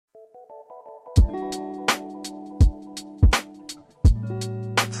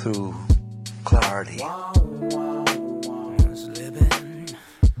through clarity.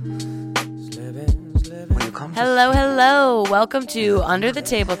 Hello. Welcome to Under the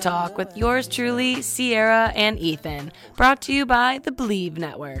Table Talk with yours truly, Sierra and Ethan. Brought to you by the Believe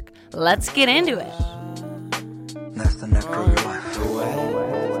Network. Let's get into it. That's the nectar of your life.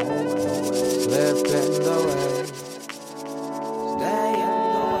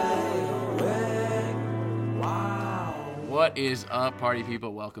 What is up, party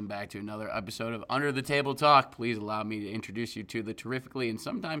people? Welcome back to another episode of Under the Table Talk. Please allow me to introduce you to the terrifically and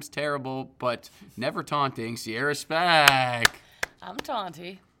sometimes terrible, but never taunting Sierra Spack. I'm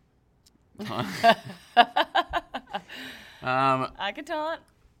taunty. I can taunt.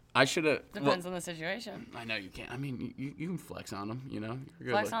 I should have. Depends on the situation. I know you can't. I mean, you can flex on them, you know.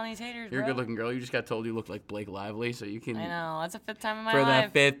 Flex on these haters, You're a bro. good-looking girl. You just got told you look like Blake Lively, so you can. I know. That's the fifth time in my For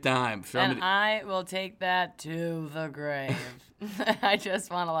life. the fifth time. And I will take that to the grave. I just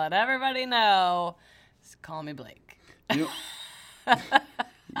want to let everybody know. Just call me Blake.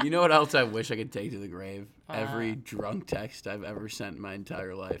 You know what else I wish I could take to the grave? Every drunk text I've ever sent in my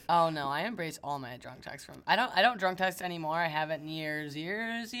entire life. Oh no, I embrace all my drunk texts from. I don't drunk text anymore. I haven't in years.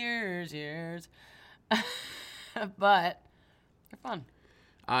 But they're fun.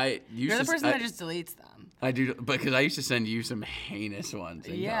 You're the person that just deletes them. I do, because I used to send you some heinous ones.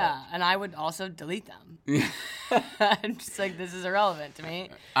 Yeah, and I would also delete them. I'm just like, this is irrelevant to me.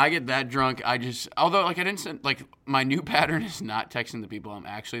 I get that drunk. Although, I didn't send, my new pattern is not texting the people I'm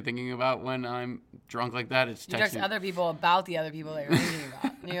actually thinking about when I'm drunk like that. It's texting. You text other people about the other people that you're thinking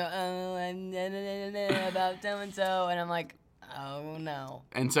about. And you go, oh, and about so-and-so, and I'm like, oh, no.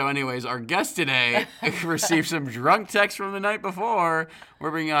 And so, anyways, our guest today received some drunk texts from the night before.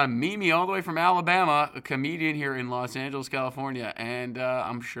 We're bringing on Mimi all the way from Alabama, a comedian here in Los Angeles, California. And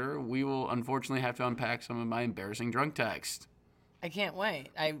I'm sure we will unfortunately have to unpack some of my embarrassing drunk texts. I can't wait.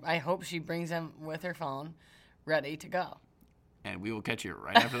 I hope she brings them with her phone ready to go. And we will catch you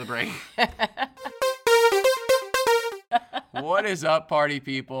right after the break. What is up, party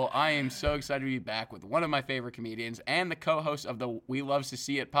people? I am so excited to be back with one of my favorite comedians and the co-host of the We Loves to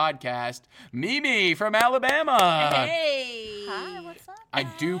See It podcast, Mimi from Alabama. Hey! Hi, what's up? I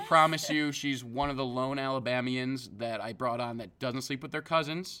do promise you she's one of the lone Alabamians that I brought on that doesn't sleep with their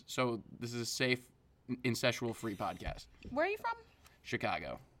cousins, so this is a safe, incestual-free podcast. Where are you from?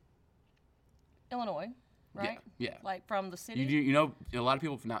 Chicago. Illinois, right? Yeah. Like from the city? You know, a lot of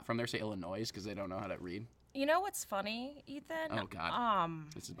people not from there say Illinois because they don't know how to read. You know what's funny, Ethan? Oh, God.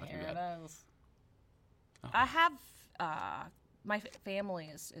 This is about to be Here bad. it is. I have, my family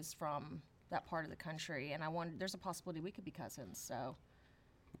is from that part of the country, and there's a possibility we could be cousins, so.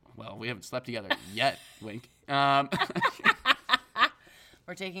 Well, we haven't slept together yet, wink. We're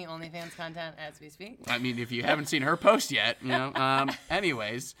taking OnlyFans content as we speak. I mean, if you haven't seen her post yet, you know.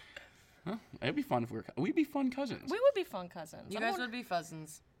 Anyways, it'd be fun if we'd be fun cousins. We would be fun cousins. You guys would be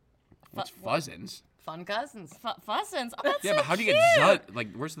fuzzins. What's fuzzins? Fun cousins. Fuzzins? Oh, that's Yeah, so but how do you cute. get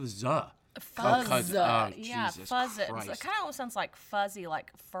zuh? Where's the zuh? Fuzz. Oh, cousin. Oh, Yeah, Jesus fuzzins. Christ. It kind of sounds like fuzzy,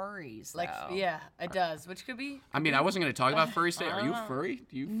 like furries, Like, though. yeah, it does, which could be. I mean, I wasn't going to talk about furry today. Are you furry?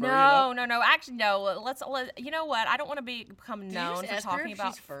 Do you furry it No. up? Actually, no. You know what? I don't want to become Did you known just for ask her talking if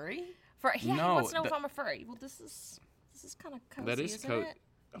about she's furry? Yeah, No, he wants to know if that- I'm a furry. Well, this is kind of cozy, That is isn't it?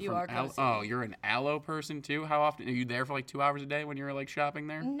 You are cozy. Oh, you're an aloe person too? How often? Are you there for 2 hours a day when you're shopping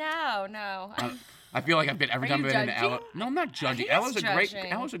there? No. I feel like I've been every Are time you I've been in judging? Aloe. No, I'm not judging. He is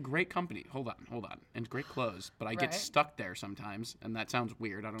judging. Aloe's a great company. Hold on. And great clothes. But I get Right. stuck there sometimes, and that sounds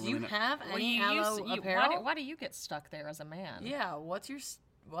weird. I don't Do really you know. have Well, any you aloe use, apparel? why do you get stuck there as a man? Yeah, what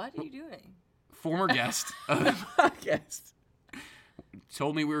are you doing? Former guest of the podcast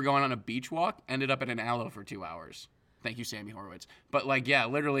told me we were going on a beach walk, ended up at an Aloe for 2 hours. Thank you, Sammy Horowitz. But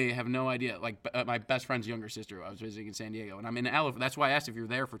literally have no idea. My best friend's younger sister who I was visiting in San Diego, and I'm in Aloe. That's why I asked if you're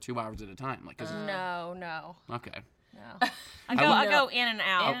there for 2 hours at a time. No. Okay. I go in and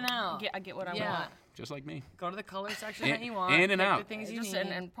out. In and out. I get what I Yeah. want. Just like me. Go to the color section In- that you want. in and pick out. The things you Just need.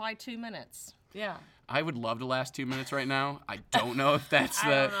 in probably 2 minutes. Yeah. I would love to last 2 minutes right now. I don't know if that's the.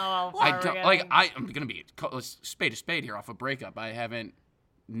 I don't know how far I we're don't getting. I'm gonna be spade to spade here off a breakup. I haven't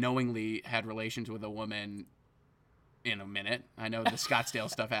knowingly had relations with a woman in a minute. I know the Scottsdale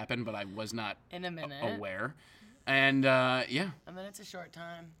stuff happened, but I was not In a minute. aware. And yeah, A minute's a short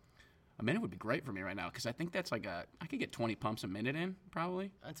time. a minute would be great for me right now because I think that's I could get 20 pumps a minute in probably.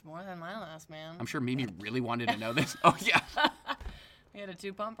 That's more than my last man. I'm sure Mimi really wanted to know this. Oh yeah. I had a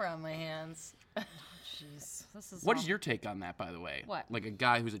 2-pumper on my hands. Jeez, this is. What is your take on that, by the way? What? Like a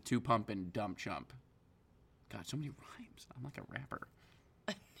guy who's a 2-pump and dump chump. God, so many rhymes. I'm like a rapper.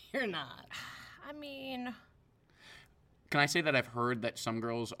 You're not. I mean, Can I say that I've heard that some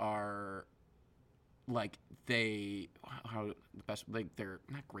girls are like they're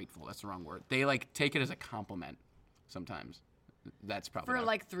not grateful. That's the wrong word. They like take it as a compliment sometimes. That's probably For not.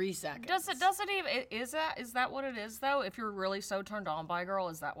 like 3 seconds. Does it even is that what it is though? If you're really so turned on by a girl,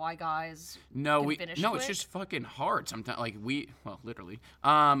 is that why guys can finish it's quick? just fucking hard sometimes. Like literally.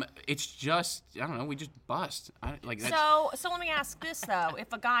 It's just I don't know. We just bust. So let me ask this though: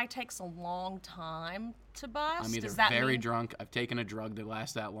 if a guy takes a long time to bust, I'm either does that very mean drunk, I've taken a drug that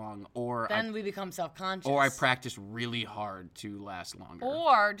lasts that long, or Then we become self-conscious. I practice really hard to last longer.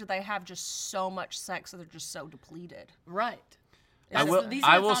 or do they have just so much sex that they're just so depleted? Right. I will. These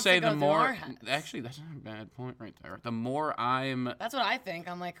are I the will thoughts say that go the through our more. heads. Actually, that's not a bad point right there. The more I'm. That's what I think.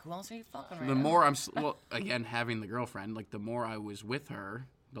 I'm like, who else are you fucking right The now? more I'm. Well, again, having the girlfriend, like the more I was with her,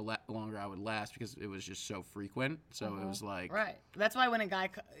 the longer I would last because it was just so frequent. So it was like. Right. That's why when a guy,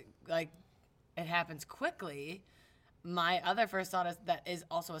 like, it happens quickly, my other first thought is that is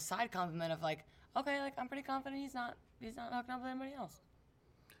also a side compliment of like, okay, like I'm pretty confident he's not hooking up with anybody else.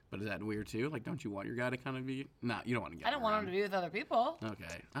 But is that weird too? Like, don't you want your guy to kind of be? Nah, you don't want to get. I don't want him to be with other people.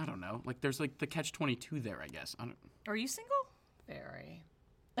 Okay, I don't know. Like, there's like the catch-22 there, I guess. I don't. Are you single? Very.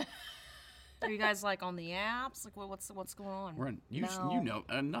 Are you guys like on the apps? Like what's going on? We're on. You No. know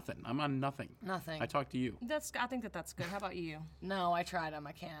nothing. I'm on nothing. Nothing. I talk to you. I think that's good. How about you? No, I tried him.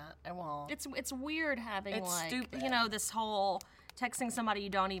 I can't. I won't. It's weird having It's like stupid. this whole texting somebody you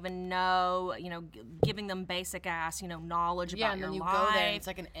don't even know, giving them basic ass, knowledge yeah, about and your then you life. go there and it's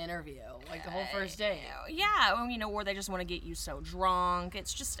like an interview, like the whole first date. Yeah, or they just want to get you so drunk.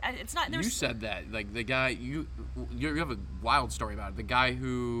 It's just, it's not. You There's, said that, like the guy you have a wild story about it. The guy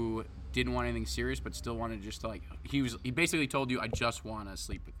who didn't want anything serious but still wanted just to like he basically told you I just want to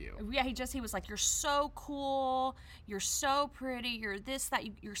sleep with you. Yeah, he was like, you're so cool, you're so pretty, you're this, that,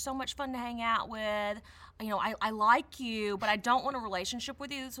 you're so much fun to hang out with. I like you, but I don't want a relationship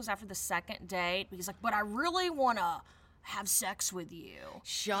with you. This was after the second date. He's like, but I really want to have sex with you.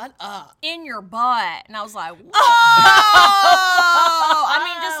 Shut up. In your butt. And I was like, whoa! I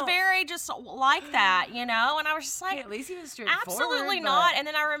mean, just like that, And I was just like, Hey, at least he was straightforward. absolutely but- not. And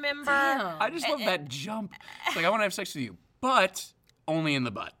then I remember, Damn. I just love that jump. It's like I want to have sex with you, but only in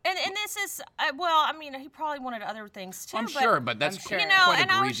the butt. and this is, he probably wanted other things too. I'm sure, but that's I'm sure. quite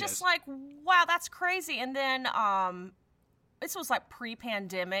And I was egregious. just like, wow, that's crazy. And then this was like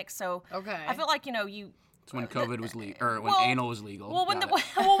pre-pandemic, so Okay. I feel like It's when COVID was legal, or when well, anal was legal. Well,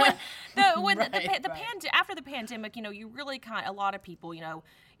 Got it. after the pandemic, you really a lot of people,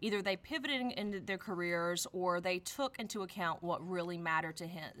 either they pivoted into their careers or they took into account what really mattered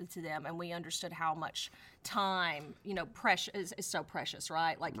to them, and we understood how much time, precious is so precious,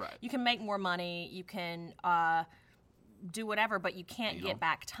 right? Like Right. you can make more money, you can do whatever, but you can't get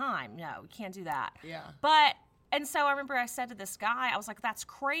back time. No, you can't do that. Yeah. And so I remember I said to this guy, I was like, that's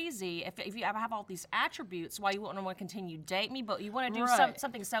crazy. If you have all these attributes, why you wouldn't want to continue to date me, but you want to do Right.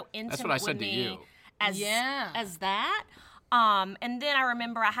 something so intimate That's what I said with to me you. as that. And then I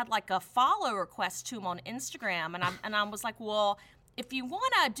remember I had like a follow request to him on Instagram, and I was like, well, if you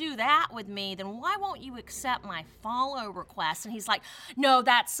want to do that with me, then why won't you accept my follow request? And he's like, no,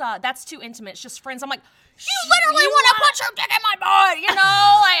 that's too intimate. It's just friends. I'm like, you literally want to put your dick in my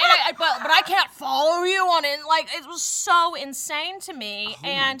butt, but I can't follow you on it. Like, it was so insane to me. Oh my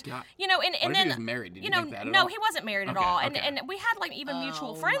and God. and What if then he was married? Did you think that at no, all? he wasn't married at Okay, all. okay. And we had like even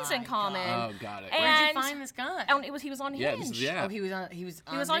mutual friends in my common. Oh, got it. Where'd And you find this guy? he was on Yeah, Hinge. yeah. Oh, he was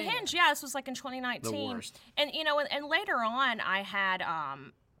on Hinge. Yeah, this was like in 2019. The worst. And and later on, I had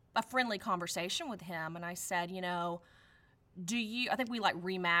a friendly conversation with him, and I said, I think we like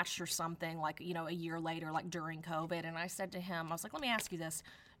rematched or something like, a year later, like during COVID. And I said to him, I was like, let me ask you this.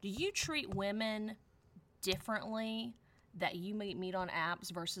 Do you treat women differently that you meet on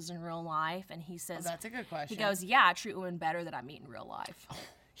apps versus in real life? And he says, That's a good question. he goes, yeah, I treat women better than I meet in real life.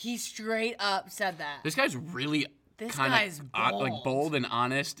 He straight up said that. This guy's really This kind guy's of bold. like bold and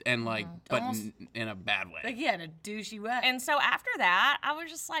honest and like, but Almost- in a bad way. Like, yeah, in a douchey way. And so after that, I was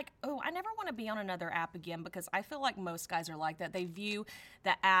just like, oh, I never want to be on another app again, because I feel like most guys are like that. They view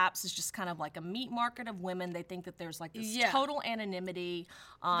the apps as just kind of like a meat market of women. They think that there's like this Yeah. total anonymity.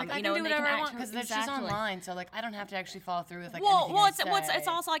 Like, I you can know, do and they whatever can I want act- because it's exactly. just online, so like I don't have to actually follow through with like Well, anything I it's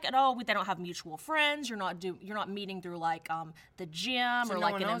say. also like they don't have mutual friends. You're not meeting through like the gym So or no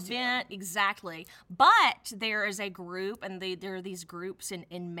like one an knows you. event. Exactly. But there is a group, and there are these groups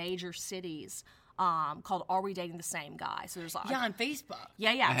in major cities called "Are We Dating the Same Guy?" So there's like Yeah, on Facebook.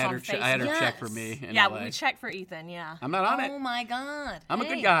 yeah. I It's had on her. Facebook. I had her check Yes. for me. In Yeah, LA. we checked for Ethan. Yeah. I'm not on it. Oh my God. I'm a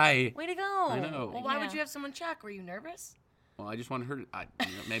Hey, good guy. Way to go. I know. Well, why would Yeah. you have someone check? Were you nervous? Well, I just wanted her to,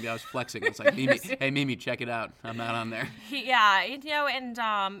 maybe I was flexing. It's like, Mimi, hey, Mimi, check it out. I'm not on there.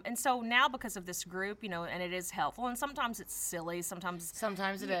 And so now because of this group, and it is helpful, and sometimes it's silly, sometimes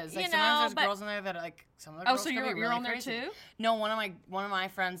it is. Like, you sometimes know, there's but- girls in there that are like, some of the girls so can you're be really on there crazy. too? No, one of my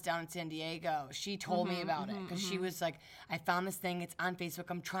friends down in San Diego, she told me about it because she was like, I found this thing. It's on Facebook.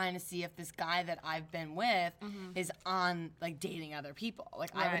 I'm trying to see if this guy that I've been with is on like dating other people.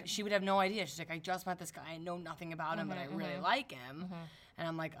 Like she would have no idea. She's like, I just met this guy. I know nothing about him, but I really like him. And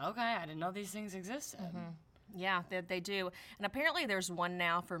I'm like, okay, I didn't know these things existed. Yeah, they do. And apparently there's one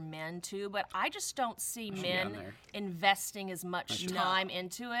now for men too, but I just don't see men investing as much time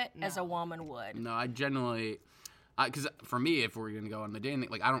into it as a woman would. No, I generally, because for me, if we're going to go on the dating,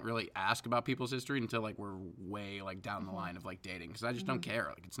 like I don't really ask about people's history until like we're way like down the line of like dating, because I just don't care.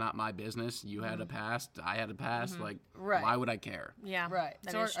 Like it's not my business. You had a past, I had a past. Like why would I care? Yeah. Right.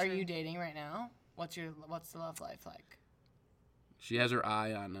 that So is are true. you dating right now? What's the love life like? She has her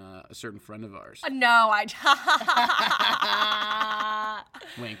eye on a certain friend of ours. No,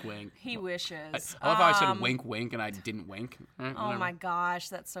 Wink, wink. He wishes. I love how I said wink, wink, and I didn't wink. Right, Oh whatever. my gosh,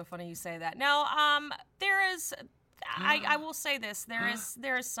 that's so funny you say that. No, there is. I will say this: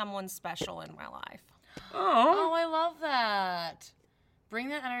 there is someone special in my life. Oh, I love that. Bring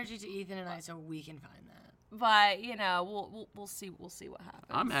that energy to Ethan and I so we can find that. But we'll see what happens.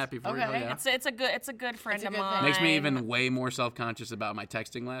 I'm happy for you. Okay. Yeah. It's a good friend It's a of good mine. thing. Makes me even way more self-conscious about my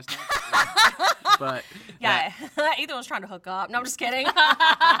texting last night. But Yeah, Ethan was trying to hook up. No, I'm just kidding.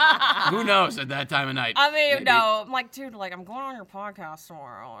 who knows at that time of night? I mean, Maybe. no, I'm like, dude, like I'm going on your podcast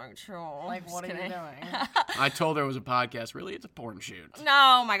tomorrow. Like, chill. Like, Just what are you kidding. doing? I told her it was a podcast. Really, it's a porn shoot.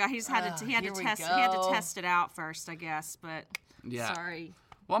 No, my God, he had to here we test. He had to go. test it out first, I guess. But Yeah. sorry.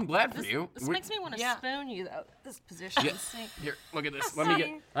 Well, I'm glad for you. This makes me want to Yeah. spoon you though. This position. Yeah. See? Here, look at this. I'm Let me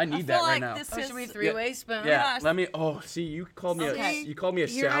sorry. get. I need feel that right like now. this Oh, is- should we three-way spoon? Yeah, Gosh. let me. Oh, see, you called me Okay. a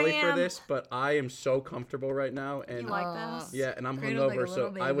Here Sally I for am. this, but I am so comfortable right now, and You like this? yeah, and I'm Cradled like a hungover, so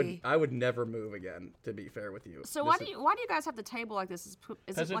little I baby. would never move again. To be fair with you. So This why is- do you guys have the table like this?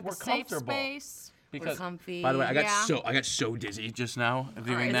 Is it like we're a safe comfortable. space? Because, comfy. by the way, I Yeah. got so dizzy just now doing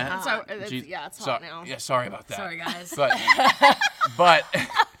Alright, that. it's hot. Jeez. It's hot now. Yeah, sorry about that. Sorry, guys. But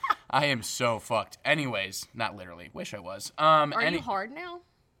I am so fucked. Anyways, not literally. Wish I was. Are you hard now?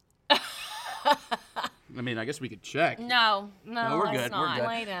 I mean, I guess we could check. No, No, we're it's good. not. We're good.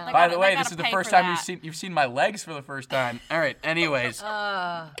 Lay down. They By gotta- the they way, gotta this is the pay first for time that. you've seen my legs for the first time. All right. Anyways,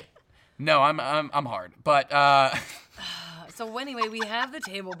 no, I'm hard, but So anyway, we have the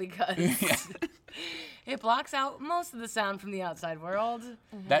table because it blocks out most of the sound from the outside world.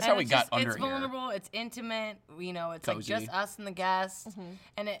 that's And how we it's got just, under it's here. vulnerable, it's intimate, it's like Cozy. just us and the guest.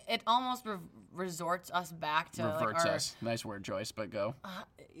 And it almost resorts us back to Reverts like our, us. Nice word choice, but go.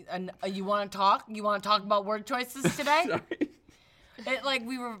 You want to talk? You want to talk about word choices today? Sorry. It like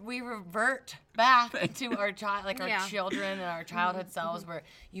we revert back to our child, like our Yeah. children and our childhood selves, where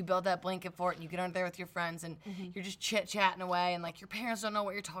you build that blanket fort and you get under there with your friends and you're just chit chatting away, and like your parents don't know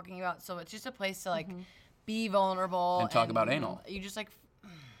what you're talking about, so it's just a place to like be vulnerable And talk about anal. You just like,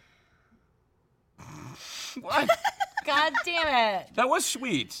 What? God damn it! That was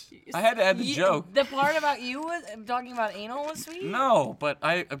sweet. I had to add the joke. The part about you was talking about anal was sweet. No, but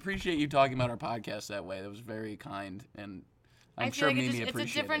I appreciate you talking about our podcast that way. That was very kind, and I'm I sure feel like Mimi it's a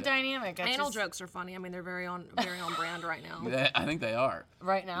appreciated different it. dynamic. It's Anal just- jokes are funny. I mean, they're very on brand right now. Yeah, I think they are.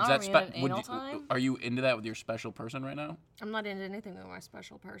 Right now, Is are that we in an would anal you- time? Are you into that with your special person right now? I'm not into anything with my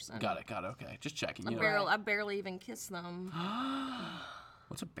special person. Got it. Okay. Just checking. You know. I barely even kiss them.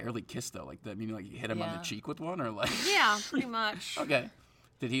 What's a barely kiss though? Like that meaning like you hit him on Yeah. the cheek with one, or like? Yeah, pretty much. Okay.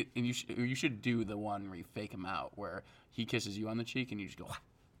 Did he? And you should do the one where you fake him out, where he kisses you on the cheek and you just go.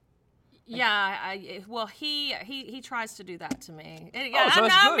 Yeah, well, he tries to do that to me. Oh, so I'm that's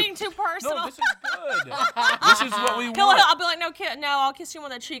not good. being too personal. No, this is good. This is what we He'll- want. I'll be like, no, I'll kiss you on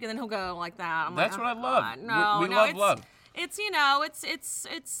the cheek, and then he'll go like that. I'm That's like, what I oh, love. God, No, We no, love it's, love. It's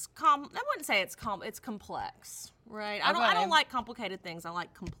I wouldn't say it's complex, right? I Okay. don't like complicated things. I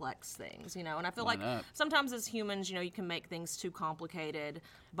like complex things, and I feel Why like not? sometimes as humans, you can make things too complicated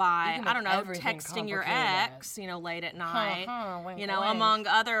by can I don't make know everything texting your complicated. ex, late at night, wink, wink. among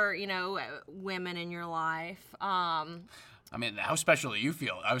other women in your life. I mean, how special do you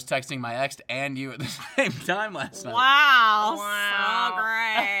feel? I was texting my ex and you at the same time last night. Wow, so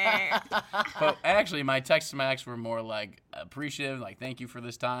great. But actually, my texts to my ex were more like appreciative, like thank you for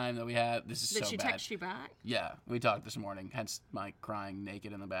this time that we had. This is Did so she bad. text you back? Yeah, we talked this morning. Hence my crying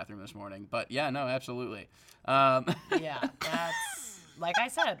naked in the bathroom this morning. But yeah, no, absolutely. Yeah, that's like I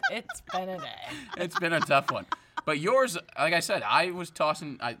said. It's been a day. It's been a tough one. But yours, like I said, I was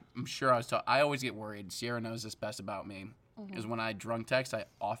tossing. I'm sure I was. I always get worried. Sierra knows this best about me. is when I drunk text, I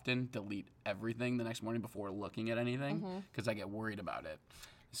often delete everything the next morning before looking at anything because I get worried about it.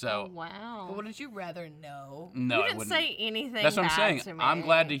 So, Wow. But wouldn't you rather know? no, You I didn't wouldn't. say anything That's what I'm bad saying. to me. I'm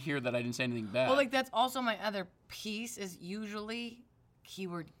glad to hear that I didn't say anything bad. Well, like that's also my other piece is usually,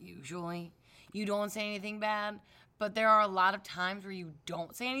 keyword usually, you don't say anything bad, but there are a lot of times where you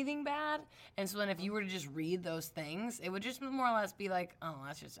don't say anything bad, and so then if you were to just read those things, it would just more or less be like, oh,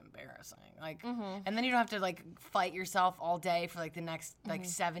 that's just embarrassing. Like, and then you don't have to like fight yourself all day for like the next like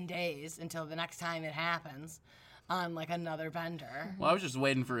 7 days until the next time it happens on like another bender. Well, I was just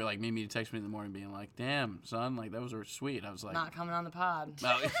waiting for like Mimi to text me in the morning being like, damn, son, like that was sweet. I was like, Not coming on the pod.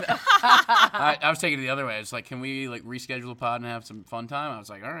 no. I was taking it the other way. It's like, can we like reschedule the pod and have some fun time? I was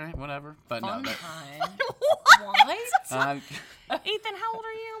like, all right, whatever. But Fun no. time. What? Ethan, how old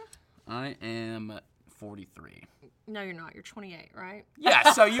are you? I am 43. No, you're not. You're 28, right?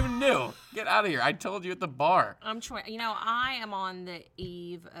 Yeah, so you knew. Get out of here. I told you at the bar. I'm 20. You know, I am on the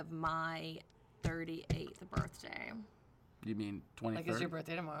eve of my 38th birthday. You mean 23rd? Like, is your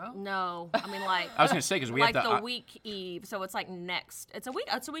birthday tomorrow? No, I mean like. I was gonna say because we like have to. the week eve, so it's like next. It's a week.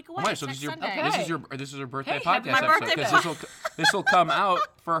 It's a week away. Oh, It's so this next is Sunday. Okay. this is her birthday Hey, podcast happy- my episode birthday because this will come out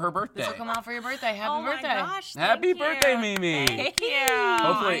for her birthday. This will come out for your birthday. Happy Oh birthday. my gosh! Happy thank birthday, you. Mimi. Thank you.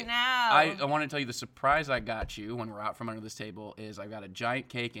 Hopefully, I know. I want to tell you the surprise I got you when we're out from under this table is I got a giant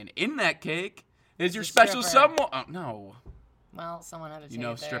cake, and in that cake is your a special stripper. someone. Oh, no, Well, someone had to take you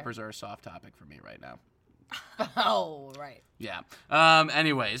know it there. strippers are a soft topic for me right now. Oh, right. Yeah.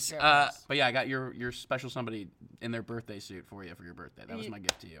 Anyways, Strippers. but yeah, I got your special somebody in their birthday suit for you for your birthday. That was my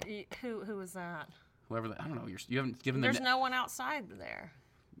gift to you. Who was that? Whoever I don't know. You haven't given There's them. no one outside there.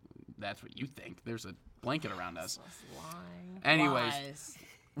 That's what you think. There's a blanket around us. That's lying. Anyways,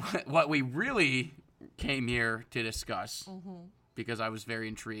 Lies. what we really came here to discuss, because I was very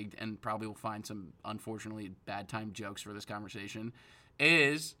intrigued and probably will find some unfortunately bad time jokes for this conversation,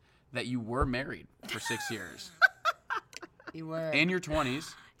 is that you were married for 6 years You were. in your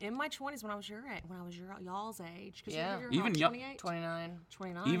 20s. In my 20s, when I was y'all's age, because Yeah. you're Even young- 28, 29.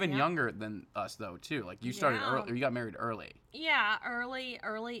 29, Even yeah. younger than us, though, too. Like you started Yeah. early, or you got married early. Yeah,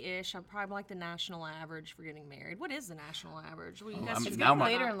 early-ish. I'm probably like the national average for getting married. What is the national average? Well, you guys I'm- should now figure my-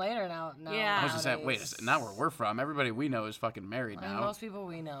 that Later out. and later now. Yeah. I was just saying, wait, nowadays. not where we're from. Everybody we know is fucking married I mean, now. most people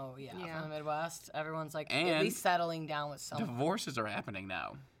we know, yeah, Yeah. from the Midwest, everyone's like And at least settling down with someone. Divorces are happening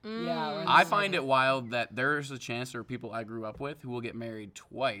now. Yeah, we're in I the find middle. it wild that there's a chance there are people I grew up with who will get married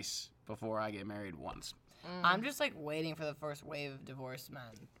twice before I get married once. I'm just like waiting for the first wave of divorced men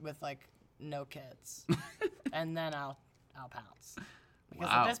with like no kids, and then I'll pounce. Because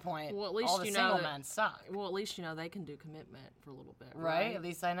Wow. at this point, Well, at least all the you know single that- men suck, Well, at least you know they can do commitment for a little bit, right? At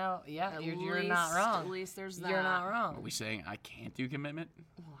least I know. Yeah, At you're not least- wrong. At least there's that. You're not Are wrong. we saying I can't do commitment?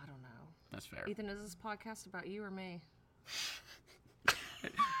 Well, I don't know. That's fair. Ethan, is this podcast about you or me?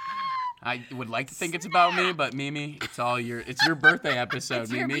 I would like to think it's about me, but Mimi, it's your birthday episode,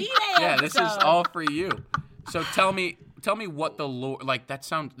 It's your Mimi. B-Day Yeah, this is episode. all for you. So tell me what the lore, like this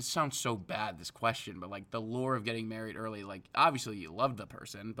sounds so bad, this question, but like the lore of getting married early, like obviously you loved the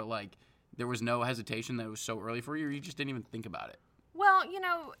person, but like there was no hesitation that it was so early for you, or you just didn't even think about it. Well,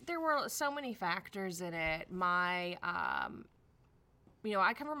 there were so many factors in it. My, I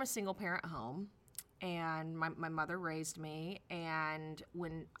come from a single parent home, and my mother raised me. And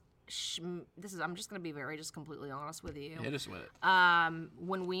when I'm just going to be just completely honest with you. Hit us with it.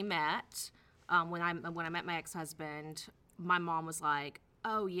 When we met, when I met my ex-husband, my mom was like,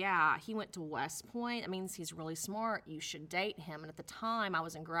 "Oh yeah, he went to West Point. That means he's really smart. You should date him." And at the time, I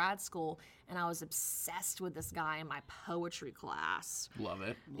was in grad school, and I was obsessed with this guy in my poetry class. Love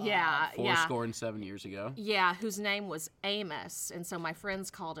it. Yeah, Four score and 7 years ago. Yeah, whose name was Amos, and so my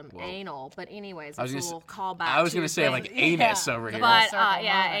friends called him Anal. But anyways, I was it's a gonna little callback. I was to gonna your say thing. like anus over here. But Circle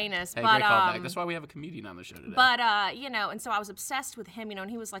yeah, moment. Anus. Hey, but great callback. That's why we have a comedian on the show today. But and so I was obsessed with him,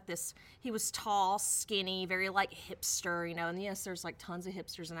 and he was like this. He was tall, skinny, very like hipster, and yes, there's like tons of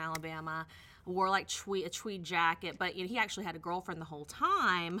hipsters in Alabama. Wore like a tweed jacket, but he actually had a girlfriend the whole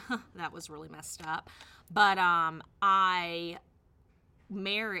time. That was really messed up. But I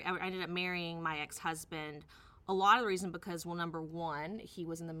ended up marrying my ex-husband. A lot of the reason because, well, number one, he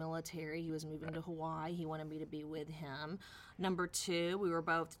was in the military. He was moving to Hawaii. He wanted me to be with him. Number two, we were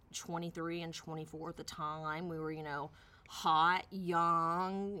both 23 and 24 at the time. We were, hot,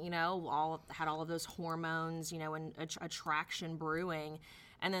 young, had all of those hormones, and attraction brewing.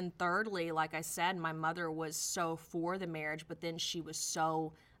 And then thirdly, like I said, my mother was so for the marriage, but then she was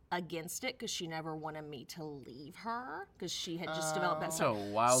so against it because she never wanted me to leave her because she had just developed that. That's a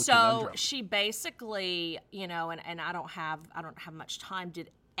wild So conundrum. she basically, and I don't have much time, did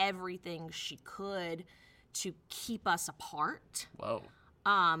everything she could to keep us apart. Whoa.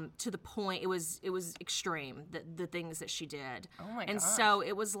 To the point it was extreme, the things that she did. Oh my And gosh. so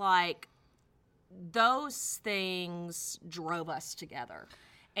it was like those things drove us together.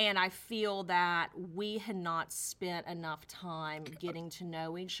 And I feel that we had not spent enough time getting to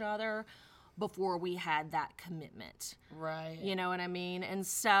know each other before we had that commitment. Right. You know what I mean? And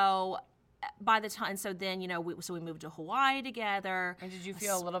so by the time, so then, we moved to Hawaii together. And did you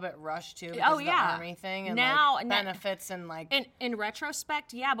feel a little bit rushed too? Oh, Because of yeah. the Army thing and Now- like benefits and like. In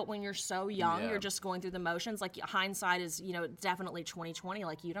retrospect, yeah, but when you're so young, Yeah. you're just going through the motions. Like hindsight is, definitely 2020.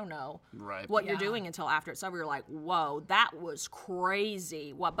 Like you don't know Right. what you're Yeah. doing until after it's over. You're like, whoa, that was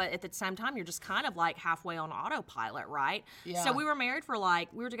crazy. What? But at the same time, you're just kind of like halfway on autopilot, right? Yeah. So we were married for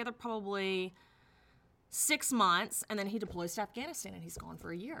we were together probably 6 months, and then he deploys to Afghanistan, and he's gone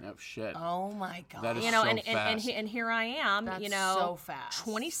for a year. Oh shit. Oh my god. That is You know, so and fast. and here I am, That's you know, so fast.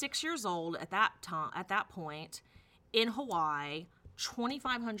 26 years old at that point, in Hawaii,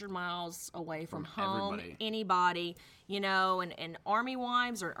 2,500 miles away from home, everybody. anybody, and Army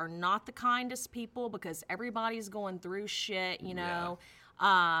wives are not the kindest people because everybody's going through shit, you know.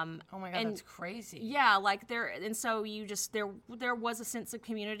 Oh my god, and- that's crazy. Yeah, like and so you just there was a sense of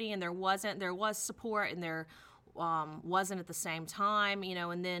community, and there was support, and there wasn't at the same time,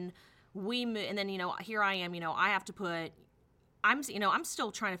 and then and then here I am, I have to I'm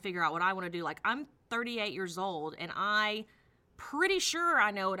still trying to figure out what I want to do. Like I'm 38 years old, and I pretty sure I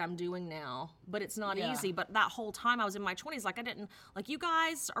know what I'm doing now, but it's not Yeah. easy. But that whole time I was in my 20s, like I didn't, like you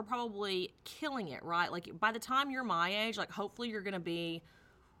guys are probably killing it, right? Like by the time you're my age, like hopefully you're going to be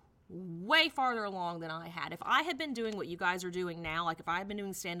way farther along than I had. If I had been doing what you guys are doing now, like if I had been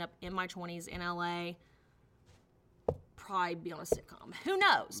doing stand-up in my 20s in LA, probably be on a sitcom. Who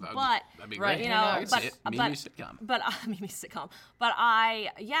knows? That'd be right, great. you know, I could see it. but- Mimi sitcom. But Mimi sitcom. But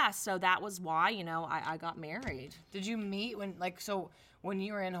so that was why, I got married. Did you meet when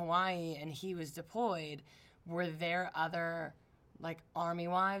you were in Hawaii and he was deployed, were there other like Army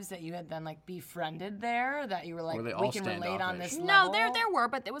wives that you had then like befriended there that you were like, Were they we all can relate on this standoffish? level? No, there were,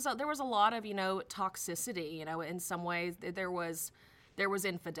 but there was a lot of toxicity. In some ways there was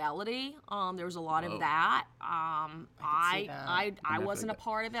infidelity. There was a lot Whoa. of that. see that. I wasn't a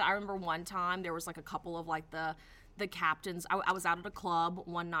part of it. I remember one time there was like a couple of like the captains. I was out at a club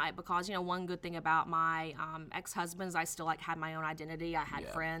one night because one good thing about my ex-husbands, I still like had my own identity. I had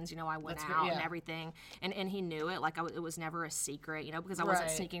Yeah. friends. I went That's good, out and yeah. everything, and he knew it. Like it was never a secret. Because I wasn't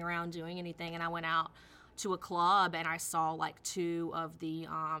Right. sneaking around doing anything. And I went out to a club and I saw like two of the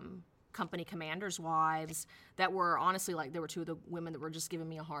company commanders' wives that were honestly like, there were two of the women that were just giving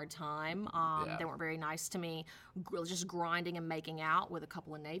me a hard time. Yeah. They weren't very nice to me, just grinding and making out with a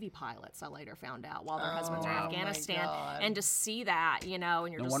couple of Navy pilots, I later found out, while their husbands are in wow. Oh my Afghanistan. God. And to see that, and you're No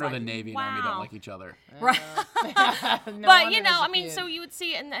just wonder like, the Navy wow. and Army don't like each other. Right. No But wonder I there's mean, a so feud. you would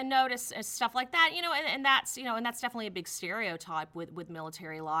see and notice stuff like that, and that's and that's definitely a big stereotype with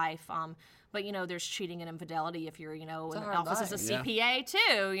military life. But there's cheating and infidelity if you're in the hard office as a life. CPA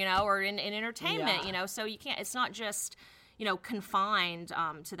too, or in entertainment, Yeah. So you can't. It's not just confined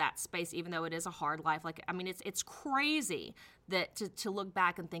to that space, even though it is a hard life. Like I mean, it's crazy that to look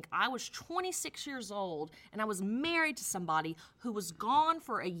back and think I was 26 years old and I was married to somebody who was gone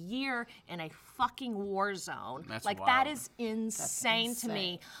for a year in a fucking war zone. That's like that wild. is insane to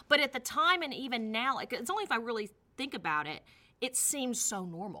me. insane. But at the time and even now, like it's only if I really think about it, it seems so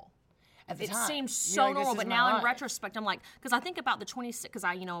normal. At the It time, seems you're so like, this normal, is but my now in life. retrospect, I'm like, because I think about the 26, because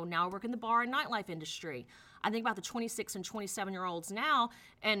I, now I work in the bar and nightlife industry. I think about the 26 and 27-year-olds now,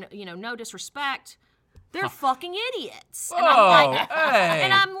 and, no disrespect, they're fucking idiots. And Oh, hey.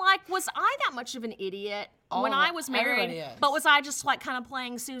 and I'm like, was I that much of an idiot when I was everybody married? is. But was I just like kind of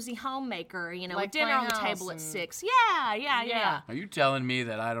playing Susie Homemaker, Like with dinner my on the house table at and- 6? Yeah. Yeah. Are you telling me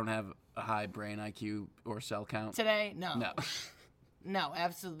that I don't have a high brain IQ or cell count? Today, no. No. No,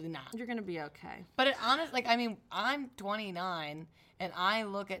 absolutely not. You're gonna be okay. But it honestly, like, I mean, I'm 29 and I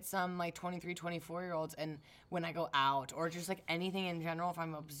look at some like 23, 24-year-olds, and when I go out or just like anything in general, if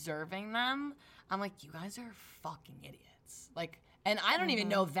I'm observing them, I'm like, you guys are fucking idiots. Like, and I don't even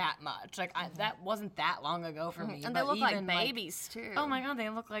know that much. Like, that wasn't that long ago for me. And they but look like even, babies too. Oh my god, they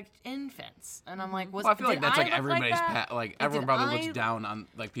look like infants, and I'm like, Well, I feel like did that's I like look everybody's that? everyone did probably I- looks down on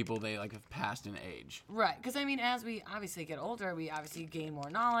like people they like have passed in age. Right, because I mean, as we obviously get older, we obviously gain more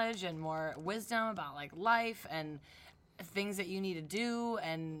knowledge and more wisdom about like life and things that you need to do,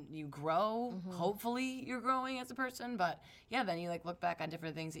 and you grow. Hopefully, you're growing as a person. But yeah, then you like look back on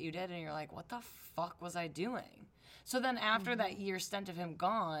different things that you did, and you're like, what the fuck was I doing? So then after that year stint of him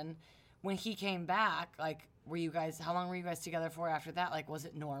gone, when he came back, like, were you guys? How long were you guys together for after that? Like, was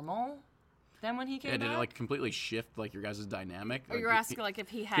it normal? than when he came Yeah, did back? it like completely shift like your guys' dynamic? Or you're asking like if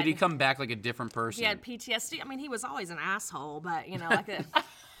he had. Did he come back like a different person? He had PTSD. I mean, he was always an asshole, but like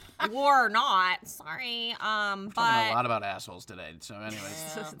war or not. Sorry. Talking But a lot about assholes today. So,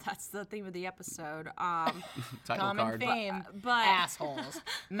 anyways, that's the theme of the episode. title Common card. theme, but- assholes.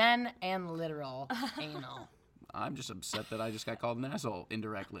 Men and literal anal. I'm just upset that I just got called an asshole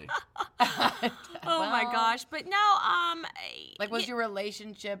indirectly. Oh my gosh! But no. Like, was your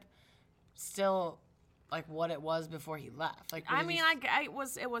relationship still like what it was before he left? Like, I mean, it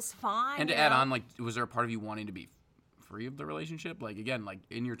was fine. And to you add know? on, like, was there a part of you wanting to be free of the relationship? Like, again, like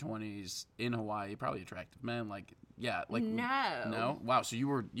in your 20s in Hawaii, probably attractive men. Like, yeah, like No. Wow. So you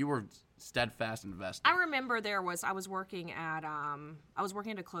were steadfast invested. I remember I was working at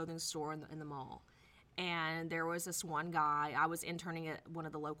a clothing store in the mall. And there was this one guy. I was interning at one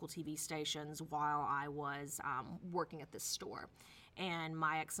of the local TV stations while I was working at this store. And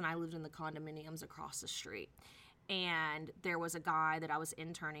my ex and I lived in the condominiums across the street. And there was a guy that I was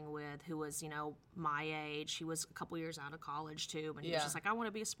interning with who was, my age. He was a couple years out of college too. And he was just like, I want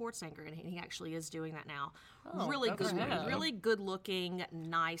to be a sports anchor. And he actually is doing that now. Oh, Really good looking,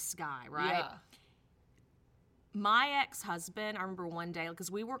 nice guy, right? Yeah. My ex-husband, I remember one day, because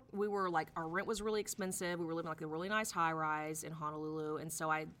we were like, our rent was really expensive. We were living like a really nice high-rise in Honolulu. And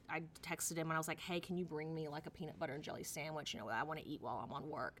so I texted him and I was like, hey, can you bring me like a peanut butter and jelly sandwich, that I want to eat while I'm on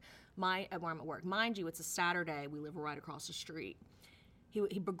work. While I'm at work. Mind you, it's a Saturday. We live right across the street.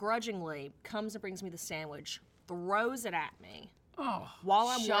 He begrudgingly comes and brings me the sandwich, throws it at me while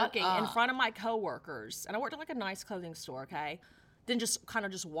I'm working in front of my coworkers. And I worked at like a nice clothing store, okay? Then just kind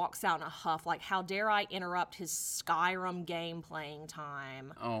of just walks out in a huff, like, how dare I interrupt his Skyrim game playing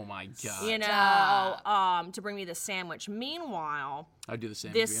time? Oh my god! To bring me the sandwich. Meanwhile, I'd do the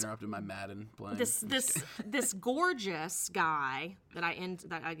same if you interrupted my Madden playing. This gorgeous guy that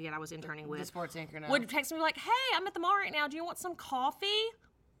I was interning with, The sports anchor now. would text me like, "Hey, I'm at the mall right now. Do you want some coffee?"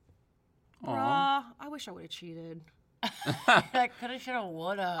 Aw. Bruh, I wish I would have cheated. Like, coulda, shoulda,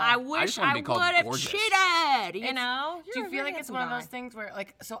 woulda. I wish just wanna I be called would have gorgeous. cheated. Do you feel like it's one of those things where,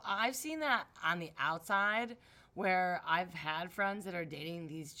 like, so I've seen that on the outside where I've had friends that are dating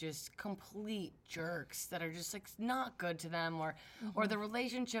these just complete jerks that are just, like, not good to them or the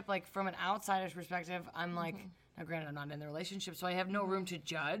relationship, like, from an outsider's perspective, I'm like, now granted, I'm not in the relationship, so I have no room to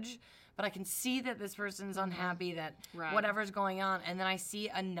judge, but I can see that this person's unhappy, that whatever's going on, and then I see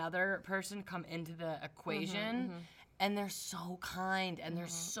another person come into the equation, and they're so kind, and they're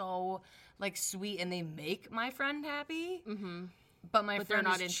so, like, sweet, and they make my friend happy. But my friend they're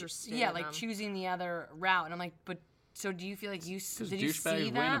not is interested. Yeah, in like them. choosing the other route, and I'm like, but so do you feel like did you douchebags see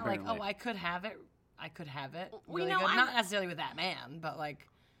win, that? Like, apparently. I could have it. Well, Really good. Not necessarily with that man, but like.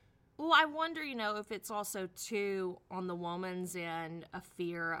 Well, I wonder, if it's also too on the woman's end a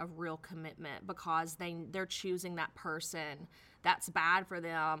fear of real commitment because they're choosing that person that's bad for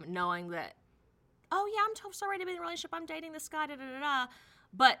them, knowing that, oh yeah, I'm so ready to be in a relationship. I'm dating this guy, da da da da.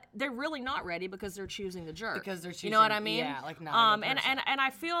 But they're really not ready because they're choosing the jerk. Because they're choosing, you know what I mean? Yeah, like not a good person. and I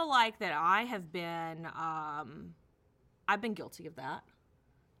feel like that I have been, I've been guilty of that,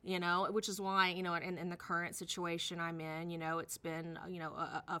 which is why, in the current situation I'm in, it's been,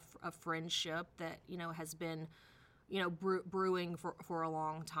 a friendship that, has been, brewing for a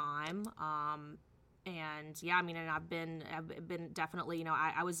long time. And yeah, I mean, and I've been definitely,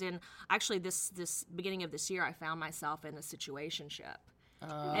 I was in, actually this beginning of this year, I found myself in a situationship.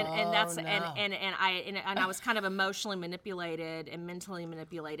 And that's no. and I was kind of emotionally manipulated and mentally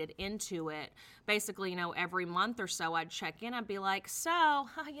manipulated into it. Basically, every month or so I'd check in. I'd be like, so,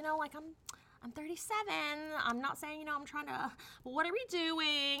 like I'm 37. I'm not saying, I'm trying to, well, what are we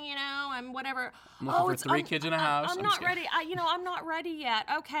doing? I'm whatever. I'm looking for 3 kids in a house. I'm not ready. I'm not ready yet.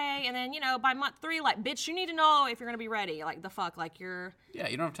 Okay. And then, by month 3, like, bitch, you need to know if you're going to be ready. Like, the fuck, like you're. Yeah,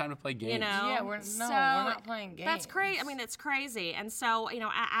 you don't have time to play games. Yeah, we're not playing games. That's crazy. I mean, it's crazy. And so,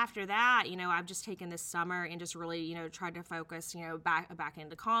 after that, I've just taken this summer and just really, tried to focus, back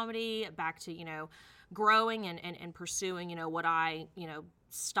into comedy, back to, growing and pursuing, what I,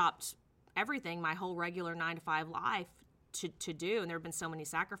 stopped everything, my whole regular 9-to-5 life to do. And there have been so many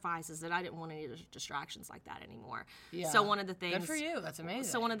sacrifices that I didn't want any distractions like that anymore. Yeah. So one of the things. Good for you. That's amazing.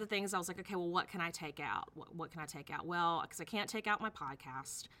 So one of the things I was like, okay, well, what can I take out? What can I take out? Well, because I can't take out my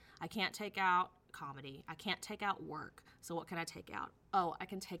podcast. I can't take out comedy. I can't take out work. So what can I take out? Oh, I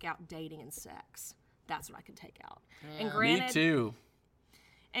can take out dating and sex. That's what I can take out. Yeah. And granted, Me too.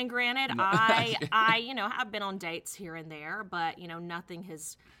 And granted, I have been on dates here and there, but nothing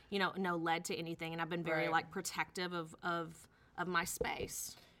has, led to anything, and I've been very like protective of my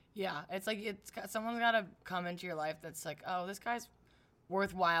space. Yeah, it's like someone's got to come into your life that's like, oh, this guy's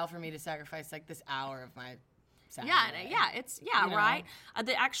worthwhile for me to sacrifice like this hour of my Saturday. Right.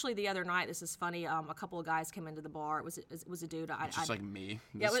 Actually, the other night, this is funny. A couple of guys came into the bar. It was a dude. It's just like me.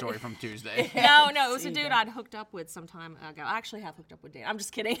 The story from Tuesday. No, it was a dude I'd hooked up with some time ago. I actually have hooked up with Dan. I'm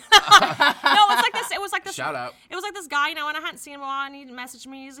just kidding. No, it was like this. Shout out. It was like this guy, and I hadn't seen him in a while, and he messaged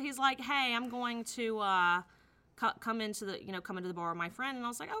me. He's like, "Hey, I'm going to come into the bar with my friend," and I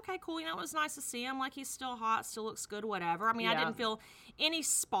was like, "Okay, cool." It was nice to see him. Like, he's still hot, still looks good, whatever. I mean, I didn't feel any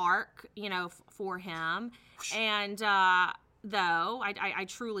spark, for him. And though I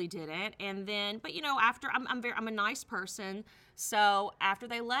truly didn't, and then but after I'm a nice person, so after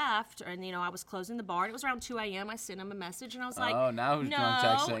they left, and I was closing the bar, and it was around 2 a.m. I sent him a message, and I was like, "Oh, now who's drunk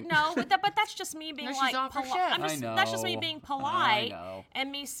texting?" No, but that's just me being like, that's just me being polite,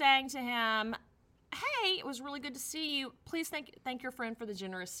 and me saying to him, "Hey, it was really good to see you. Please thank your friend for the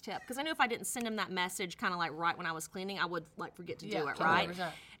generous tip," because I knew if I didn't send him that message, kind of like right when I was cleaning, I would like forget to do it, right?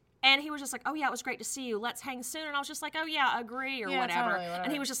 100%. And he was just like, "Oh, yeah, it was great to see you. Let's hang soon." And I was just like, "Oh, yeah, agree," or whatever. Totally.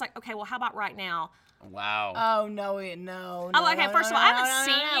 And he was just like, "Okay, well, how about right now?" Wow. Oh, no. Oh, okay, first of all, I haven't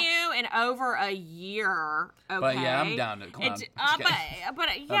seen you in over a year, okay? But yeah, I'm down to come on.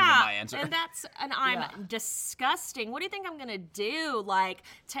 But yeah, my answer. And I'm disgusting. What do you think I'm gonna do? Like,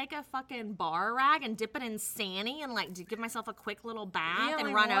 take a fucking bar rag and dip it in Sanny and like give myself a quick little bath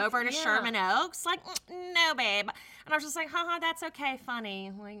and run over to Sherman Oaks? Like, no, babe. And I was just like, haha, that's okay,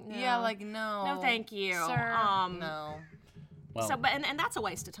 funny. Like, no. Yeah, like, no. No, thank you. Sir, no. Well, so, and that's a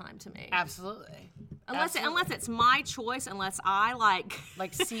waste of time to me. Absolutely. Unless it's my choice, unless I like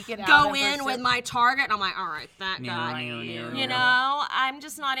seek it out. Go in with my target, and I'm like, all right, that guy. I'm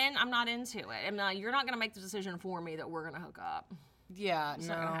just not in. I'm not into it. You're not gonna make the decision for me that we're gonna hook up. Yeah, it's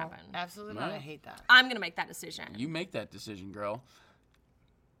not gonna happen. Absolutely not. I hate that. I'm gonna make that decision. You make that decision, girl.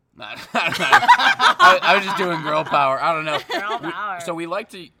 I was just doing girl power. I don't know. Girl power. So we like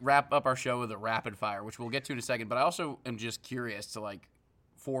to wrap up our show with a rapid fire, which we'll get to in a second. But I also am just curious to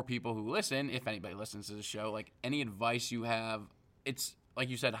for people who listen, if anybody listens to the show, any advice you have. It's like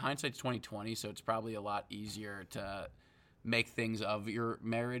you said, hindsight's 20/20, so it's probably a lot easier to make things of your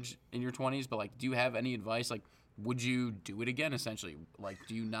marriage in your 20s. But do you have any advice? Would you do it again? Essentially,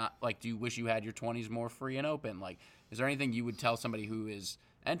 do you not? Do you wish you had your 20s more free and open? Is there anything you would tell somebody who is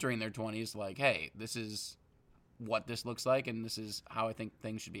entering their 20s, hey, this is what this looks like, and this is how I think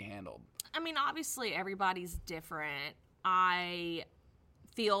things should be handled? I mean, obviously, everybody's different. I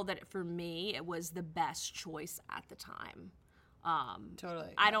feel that for me, it was the best choice at the time.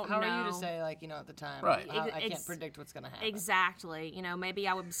 Totally. I don't know. How are you to say, at the time? Right. I can't predict what's going to happen. Exactly. Maybe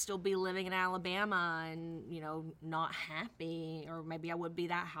I would still be living in Alabama and, not happy. Or maybe I would be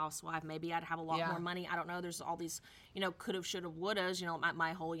that housewife. Maybe I'd have a lot more money. I don't know. There's all these, could've, should've, would'ves.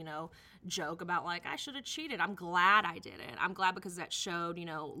 My whole, joke about, I should have cheated. I'm glad I did it. I'm glad because that showed,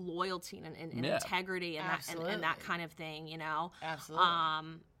 loyalty and integrity and that kind of thing,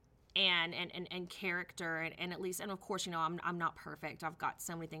 Absolutely. And character and at least, and of course, I'm not perfect. I've got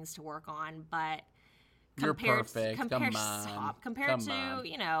so many things to work on, but you're perfect. Compared to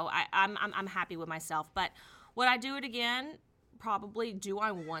I'm happy with myself. But would I do it again? Probably. Do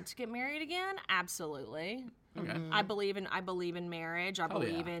I want to get married again? Absolutely. Okay. I believe in marriage. I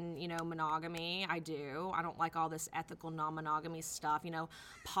believe in, monogamy. I do. I don't like all this ethical non-monogamy stuff,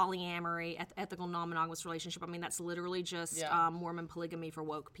 polyamory, ethical non-monogamous relationship. I mean, that's literally just Mormon polygamy for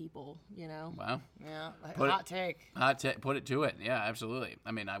woke people, Wow. Yeah. Hot take. Put it to it. Yeah, absolutely.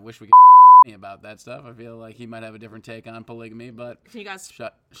 I mean, I wish we could about that stuff. I feel like he might have a different take on polygamy, but can you guys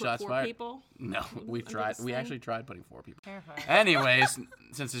shots four fired. People? No, we've tried. We actually tried putting 4 people. Terrifying. Anyways,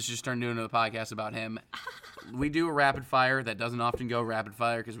 since it's just turned into a podcast about him, we do a rapid fire that doesn't often go rapid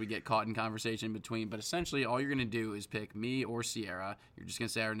fire because we get caught in conversation in between. But essentially, all you're gonna do is pick me or Sierra. You're just gonna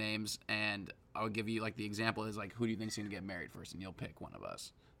say our names, and I'll give you the example is who do you think's gonna get married first, and you'll pick one of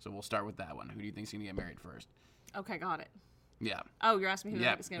us. So we'll start with that one. Who do you think's gonna get married first? Okay, got it. Yeah. Oh, you're asking me who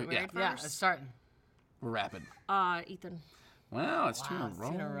is gonna get married first? Yeah, it's starting. We're rapid. Ethan. Wow, it's 2 in a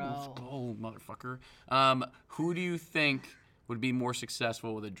row. Let's go, motherfucker. Who do you think would be more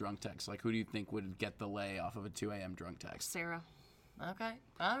successful with a drunk text? Who do you think would get the lay off of a 2 a.m. drunk text? Sarah. Okay.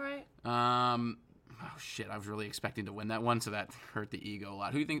 All right. Oh, shit. I was really expecting to win that one, so that hurt the ego a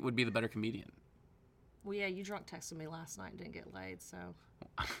lot. Who do you think would be the better comedian? Well, yeah, you drunk texted me last night and didn't get laid, so...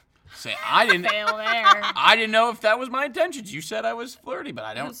 Say I didn't. Fail there. I didn't know if that was my intentions. You said I was flirty, but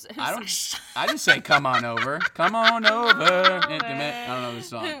I I didn't say come on over. Come on over. Intimate. I don't know this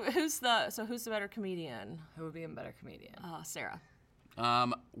song. Who's the better comedian? Who would be a better comedian? Sarah.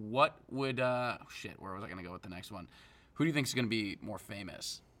 What would shit? Where was I gonna go with the next one? Who do you think is gonna be more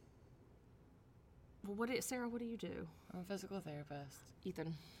famous? Well, Sarah, what do you do? I'm a physical therapist.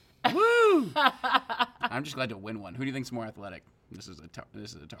 Ethan. Woo! I'm just glad to win one. Who do you think's more athletic? This is a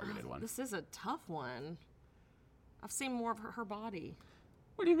targeted one. This is a tough one. I've seen more of her body.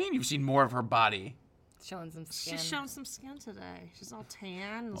 What do you mean you've seen more of her body? Showing some skin. She's showing some skin today. She's all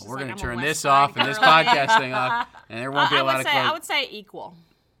tan. Well, we're going to turn this off and this podcast thing off, and there won't be a lot of clothes. I would say equal.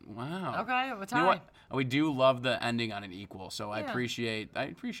 Wow. Okay, what's You know what? We do love the ending on an equal, so Yeah. I appreciate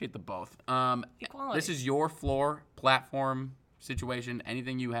the both. Equality. This is your floor, platform, situation.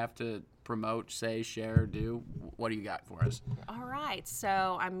 Anything you have to promote, say, share, do, what do you got for us? All right.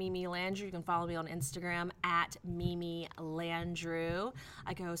 So I'm Mimi Landru. You can follow me on Instagram at Mimi Landru.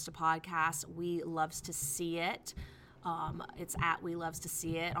 I host a podcast, We Loves to See It. It's at We Loves to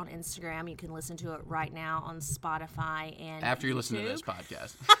See It on Instagram. You can listen to it right now on Spotify and After you YouTube. listen to this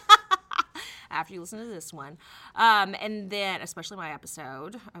podcast. After you listen to this one. And then, especially my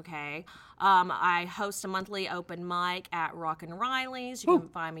episode, okay, I host a monthly open mic at Rockin' Riley's. You can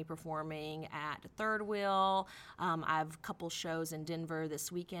find me performing at Third Wheel. I have a couple shows in Denver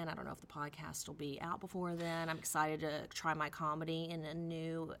this weekend. I don't know if the podcast will be out before then. I'm excited to try my comedy in a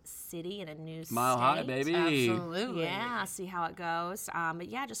new city, in a new Mile state. high, baby. Absolutely. Yeah, see how it goes. But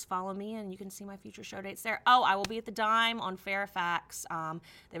yeah, just follow me and you can see my future show dates there. Oh, I will be at the Dime on Fairfax. They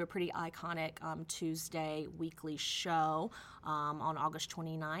have a pretty iconic Tuesday weekly show on August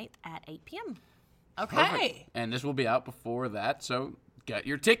 29th at 8 p.m. Okay. Perfect. And this will be out before that, so get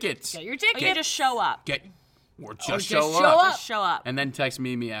your tickets. Get your Or ticket. you just show up. Or just just show show up. up. Just show up. And then text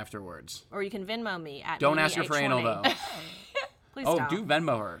Mimi afterwards. Or you can Venmo me at Don't Mimi ask her for anal, 820. though. Please Oh, don't. do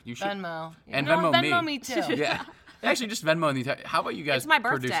Venmo her. You should. Venmo. And You know Venmo what? me. Venmo me too. Yeah. Actually, just Venmo the entire. How about you guys? It's my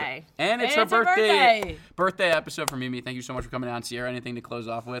produce it? birthday. And it's And her it's her birthday. birthday. Episode for Mimi. Thank you so much for coming on. Sierra, anything to close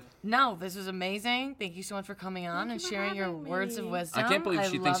off with? No, this was amazing. Thank you so much for coming on and sharing your words of wisdom. I can't believe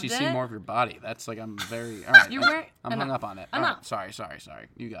she thinks she's loved seen it. more of your body. That's like I'm very. All right. You were- I'm hung up on it. All Enough. right. Sorry.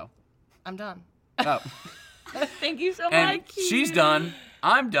 You go. I'm done. Oh. Thank you so And much. she's done.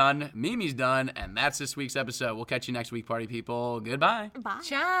 I'm done. Mimi's done. And that's this week's episode. We'll catch you next week, party people. Goodbye. Bye.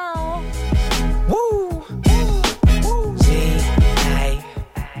 Ciao. Woo!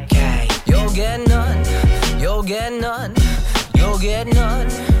 G-A-K. You'll get none. You'll get none. You'll get none.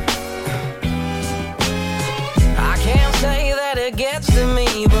 I can't say that it gets to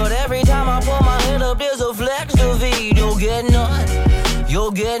me, but every time I put my head up, there's a flex to feed. You'll get none.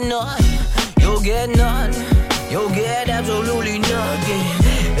 You'll get none. You'll get none. You'll get absolutely nothing.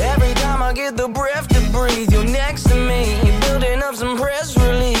 Every time I get the breath to breathe, you're next to me, building up some press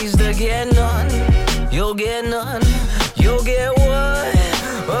release to get none. You'll get none. You'll get what?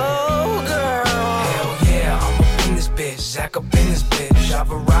 Oh, girl. Hell yeah, I'm up in this bitch. Zach up in this bitch.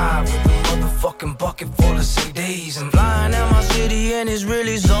 I've arrived with a motherfucking bucket full of CDs. I'm flying out my city and it's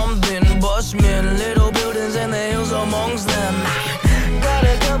really something. Busmen, little buildings and the hills amongst them. Got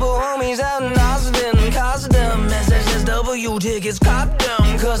a couple homies out in Austin, custom SSSW tickets, cop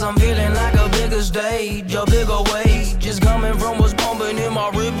them. Cause I'm feeling like a bigger stage, a bigger weight, just coming from what's pumping in my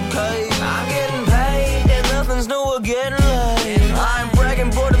ribcage. I'm getting paid, and nothing's new or getting laid. I ain't bragging,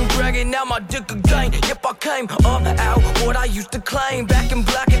 but I'm dragging out my dick again. Yep, I came up out what I used to claim back in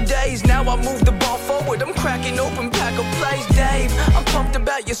blacker days. Now I move the ball forward, I'm cracking open pack of plays. Dave, I'm pumped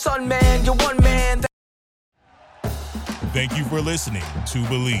about your son, man, you're one man. Thank you for listening to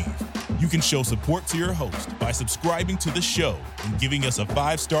Believe. You can show support to your host by subscribing to the show and giving us a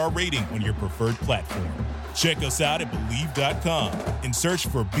 5-star rating on your preferred platform. Check us out at Believe.com and search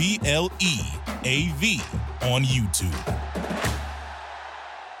for BLEAV on YouTube.